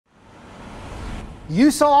You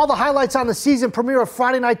saw all the highlights on the season premiere of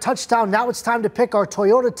Friday Night Touchdown. Now it's time to pick our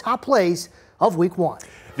Toyota top plays of Week 1.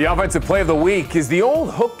 The offensive play of the week is the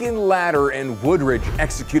old hook and ladder, and Woodridge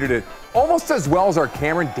executed it almost as well as our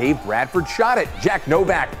Cameron Dave Bradford shot it. Jack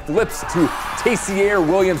Novak flips to Taysier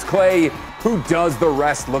Williams-Clay, who does the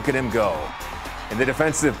rest. Look at him go. And the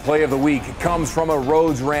defensive play of the week comes from a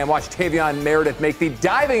Rhodes Ram. Watch Tavion Meredith make the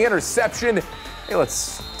diving interception. Hey,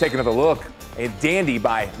 let's take another look. A dandy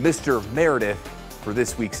by Mr. Meredith for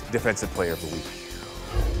this week's defensive player of the week.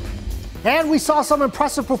 And we saw some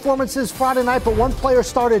impressive performances Friday night, but one player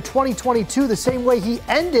started 2022 the same way he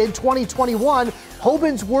ended 2021.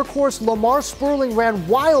 Hoban's workhorse Lamar Sperling ran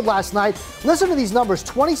wild last night. Listen to these numbers: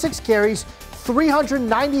 26 carries,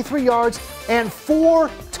 393 yards, and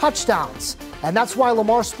 4 touchdowns. And that's why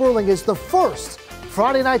Lamar Sperling is the first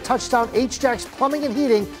Friday night touchdown H.Jack's Plumbing and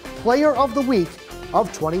Heating Player of the Week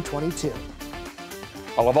of 2022.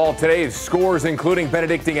 All of all today's scores, including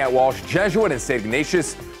Benedictine at Walsh Jesuit and St.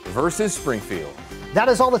 Ignatius versus Springfield. That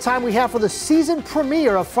is all the time we have for the season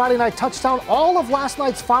premiere of Friday Night Touchdown. All of last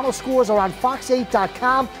night's final scores are on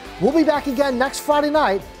fox8.com. We'll be back again next Friday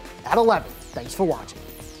night at 11. Thanks for watching.